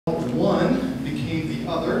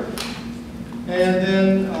And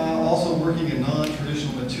then also working in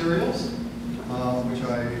non-traditional materials, which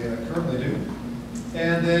I currently do.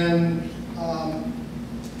 And then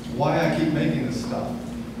why I keep making this stuff.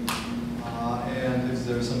 And is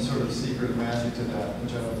there some sort of secret magic to that,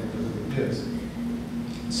 which I don't think there really is.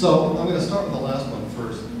 So I'm going to start with the last one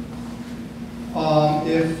first.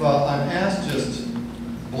 If I'm asked just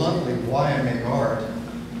bluntly why I make art,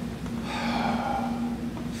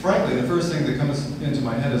 frankly, the first thing that comes into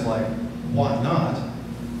my head is like, why not?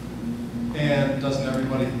 And doesn't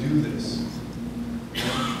everybody do this?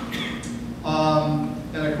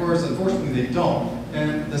 And of course, unfortunately, they don't.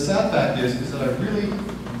 And the sad fact is that I really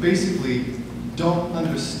basically don't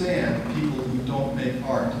understand people who don't make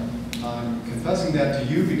art. I'm confessing that to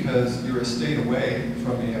you because you're a state away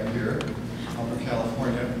from me up here, from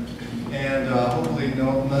California. And hopefully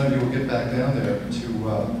none of you will get back down there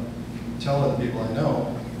to tell other people I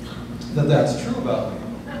know that that's true about me.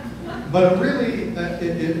 But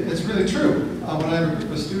it's really true. When I have a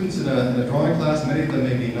group of students in a drawing class, many of them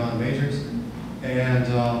may be non-majors, and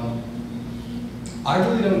I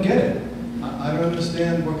really don't get it. I don't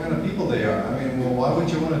understand what kind of people they are. I mean, well, why would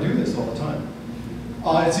you want to do this all the time?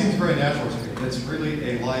 It seems very natural to me. It's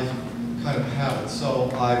really a life kind of habit. So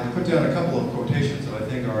I put down a couple of quotations that I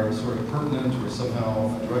think are sort of pertinent or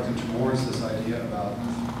somehow directed towards this idea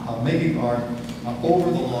about making art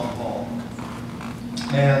over the long haul.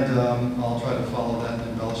 And I'll try to follow that and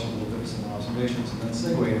embellish a little bit with some observations and then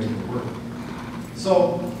segue into the work.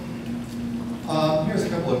 So here's a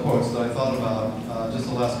couple of quotes that I thought about just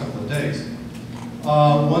the last couple of days.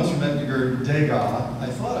 One's from Edgar Degas. I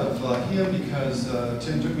thought of him because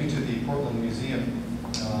Tim took me to the Portland Museum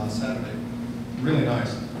Saturday. Really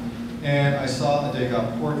nice. And I saw the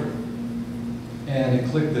Degas portrait. And it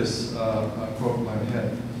clicked this quote in my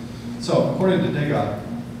head. So, according to Degas,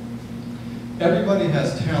 everybody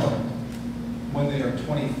has talent when they are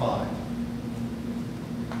 25.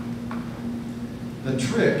 The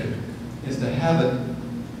trick is to have it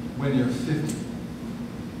when you're 50.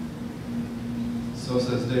 So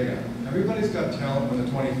says Degas. Everybody's got talent when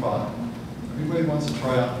they're 25. Everybody wants to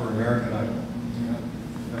try out for American Idol.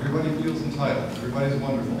 Everybody feels entitled. Everybody's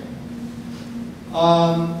wonderful.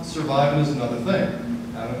 Surviving is another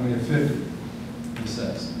thing. Have it when you're 50, he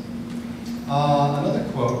says. Another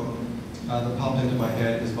quote that popped into my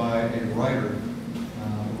head is by a writer,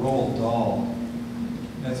 Roald Dahl.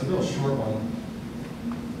 And it's a real short one.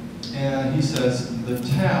 And he says, the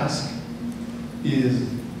task is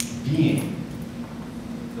being.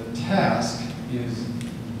 The task is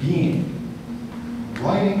being.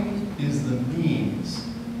 Writing is the means.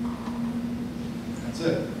 That's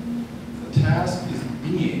it. The task is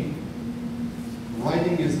being.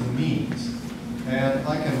 Writing is the means. And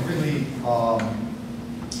I can really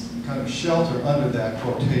kind of shelter under that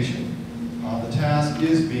quotation. The task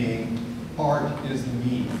is being, art is the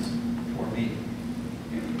means for me.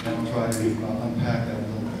 And I'll try to unpack that a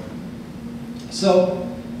little bit. So,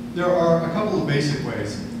 there are a couple of basic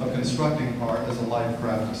ways of constructing art as a life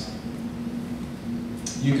practice.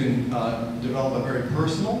 You can develop a very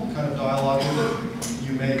personal kind of dialogue with it.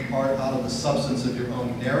 You make art out of the substance of your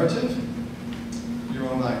own narrative, your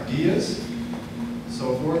own ideas,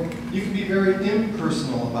 so forth. You can be very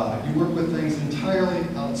impersonal about it. You work with things entirely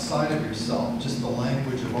outside of yourself, just the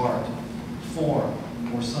language of art, form,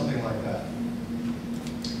 or something like that.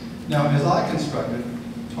 Now, as I construct it,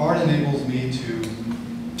 art enables me to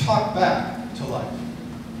talk back to life,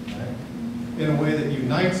 right? In a way that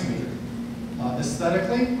unites me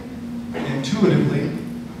aesthetically, intuitively,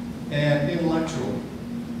 and intellectually.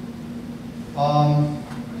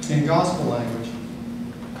 In gospel language,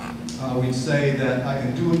 we'd say that I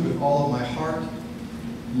can do it with all of my heart,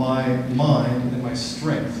 my mind, and my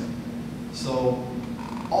strength. So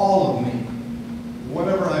all of me,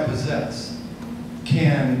 whatever I possess,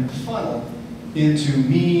 can funnel into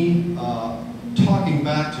me talking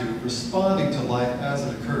back to, responding to life as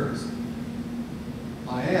it occurs.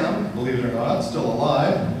 I am, believe it or not, still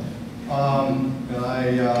alive, and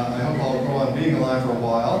I hope I'll go on being alive for a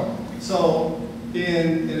while. So,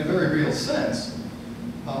 in a very real sense,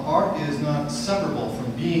 art is not separable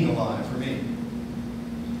from being alive for me.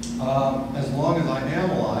 As long as I am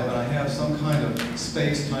alive and I have some kind of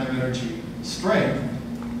space, time, energy, strength,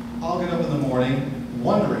 I'll get up in the morning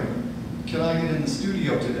wondering, can I get in the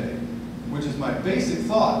studio today? Which is my basic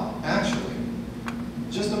thought, actually.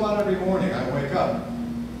 Just about every morning I wake up,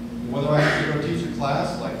 whether I have to go teach a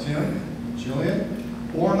class like Tim,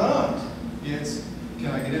 Jillian, or not. It's,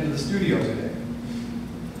 can I get into the studio today?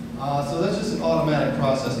 So that's just an automatic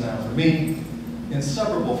process now for me,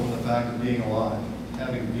 inseparable from the fact of being alive,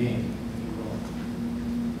 having being.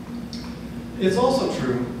 It's also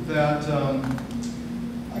true that,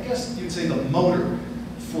 I guess you'd say the motor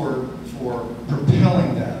for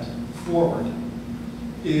propelling that forward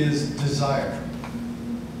is desire.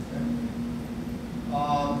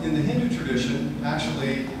 In the Hindu tradition,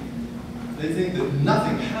 actually, they think that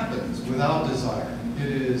nothing happens without desire. It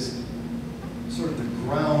is sort of the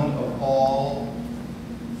ground of all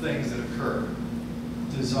things that occur.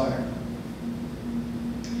 Desire.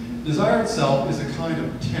 Desire itself is a kind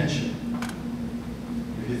of tension,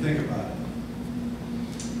 if you think about it.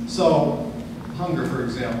 So, hunger, for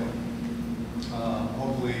example.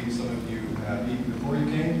 Hopefully some of you have eaten before you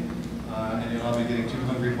came, and you'll not be getting too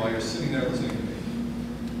hungry while you're sitting there listening to me.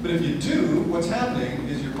 But if you do, what's happening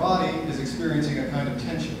is your body is experiencing a kind of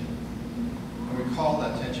tension. And we call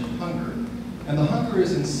that tension hunger. And the hunger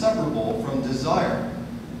is inseparable from desire.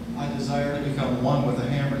 I desire to become one with a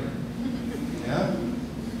hamburger. Yeah?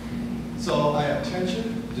 So I have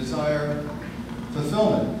tension, desire,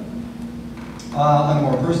 fulfillment. On a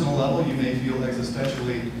more personal level, you may feel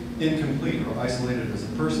existentially incomplete or isolated as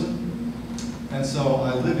a person. And so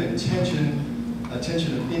I live in tension, a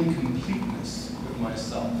tension of incompleteness with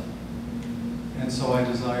myself. And so I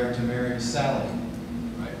desire to marry Sally,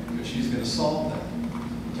 right? Because she's going to solve that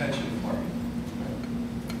tension for me.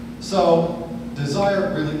 Right? So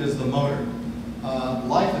desire really is the motor.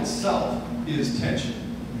 Life itself is tension.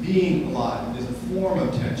 Being alive is a form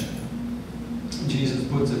of tension. Jesus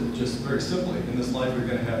puts it just very simply, in this life you're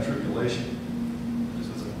going to have tribulation. This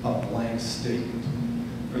is a blank statement.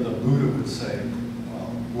 Or the Buddha would say,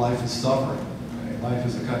 well, life is suffering. Right? Life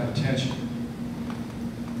is a kind of tension.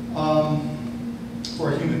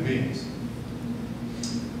 For human beings.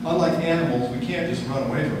 Unlike animals, we can't just run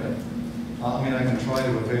away from it. I mean, I can try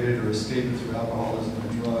to evade it or escape it through alcoholism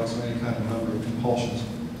or drugs or any kind of number of compulsions.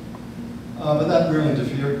 But that really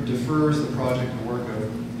defers the project and work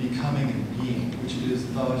of becoming and being, which is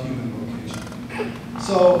the human vocation.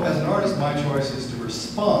 So, as an artist, my choice is to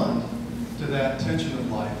respond to that tension of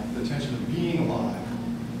life, the tension of being alive,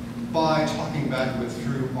 by talking back to it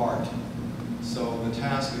through art. So the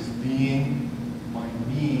task is being, my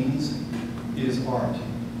means is art.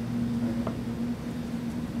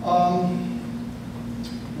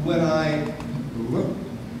 When I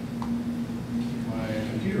keep my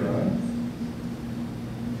computer on,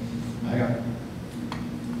 hang on.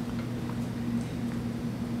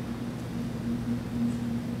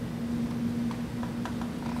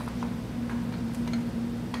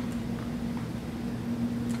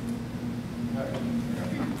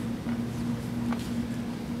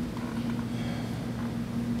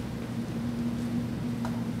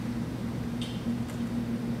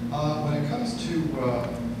 When it comes to, I'm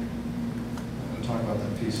going to talk about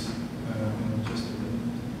that piece in just a bit.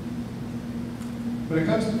 When it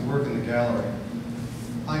comes to work in the gallery,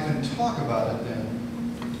 I can talk about it then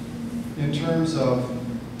in terms of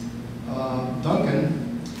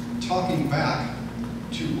Duncan talking back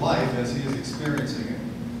to life as he is experiencing it.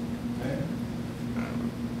 Okay?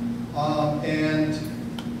 And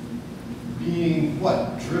being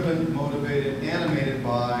what? Driven, motivated, animated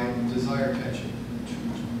by desire, tension.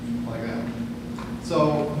 Like that.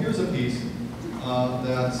 So here's a piece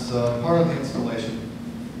that's part of the installation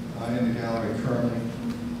in the gallery currently.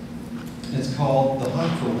 It's called The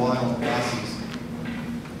Hunt for Wild Asses.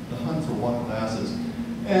 The Hunt for Wild Asses.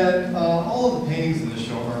 And all of the paintings in the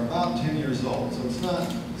show are about 10 years old, so it's not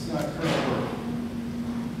current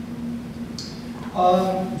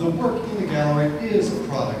work. The work in the gallery is a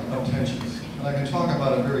product of tensions, and I can talk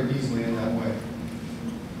about it very easily in that way.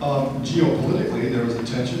 Geopolitically, there was a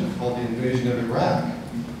tension called the invasion of Iraq,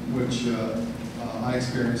 which I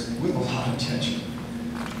experienced with a lot of tension.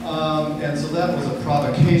 And so that was a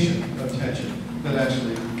provocation of tension that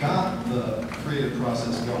actually got the creative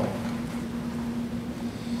process going.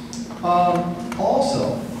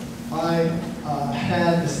 Also, I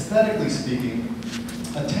had, aesthetically speaking,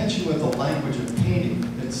 a tension with the language of painting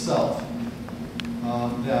itself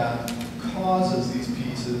that causes these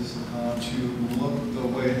pieces to look the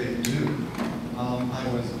way they do. I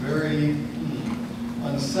was very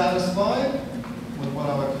unsatisfied with what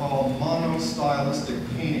I would call mono-stylistic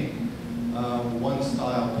painting,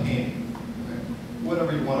 one-style painting, okay?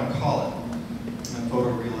 Whatever you want to call it,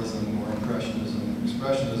 photorealism or impressionism,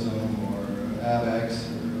 expressionism or ABX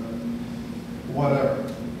or whatever.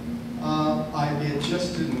 It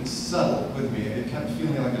just didn't settle with me. It kept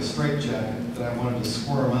feeling like a straitjacket that I wanted to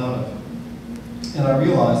squirm out of. And I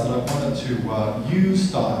realized that I wanted to use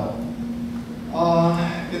style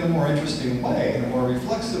in a more interesting way, in a more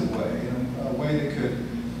reflexive way, in a way that could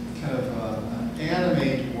kind of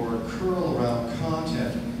animate or curl around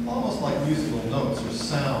content, almost like musical notes or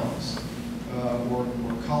sounds. or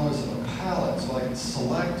colors in a palette, so I can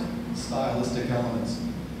select stylistic elements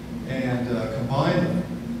and combine them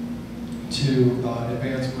to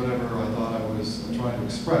advance whatever I thought I was trying to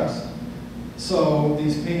express. So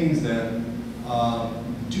these paintings then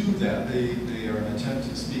do that. They are an attempt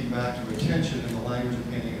to speak back to attention in the language of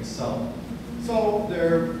painting itself. So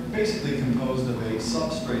they're basically composed of a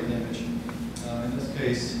substrate image. In this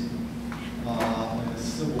case, a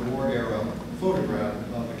Civil War era photograph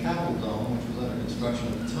of the Capitol Dome, which was under construction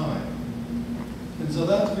at the time. And so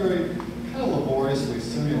that's very kind of laboriously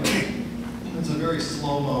simulated. It's a very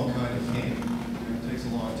slow-mo kind of painting. It takes a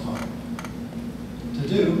long time to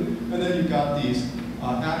do. And then you've got these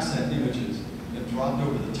accent images that dropped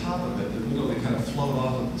over the top of it that literally kind of float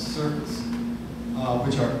off of the surface,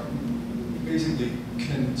 which are basically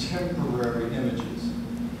contemporary images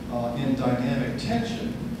in dynamic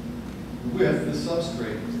tension with the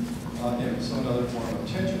substrate image. So another form of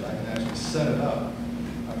tension, I can actually set it up,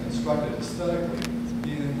 construct it aesthetically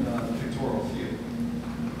in the pictorial field.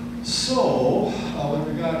 So, what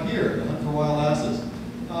we got here, The Hunt for Wild Asses.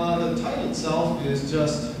 The title itself is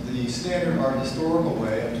just the standard art historical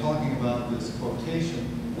way of talking about this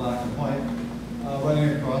quotation, black and white, running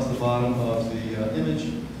across the bottom of the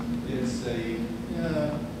image. It's a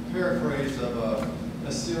paraphrase of a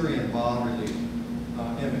Assyrian bas-relief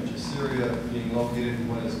image. Assyria being located in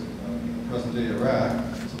what is present-day Iraq,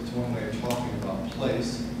 so it's one way of talking about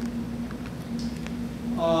place.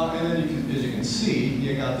 And then, as you can see,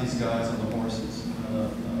 you got these guys on the horses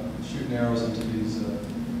shooting arrows into these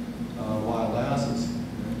wild asses.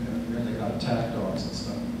 And they got attack dogs and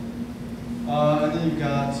stuff. And then you've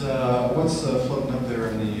got what's floating up there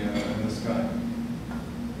in the sky.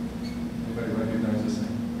 Anybody recognize this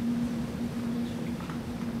thing?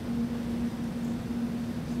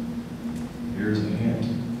 Here's a hint.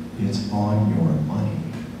 It's on your money.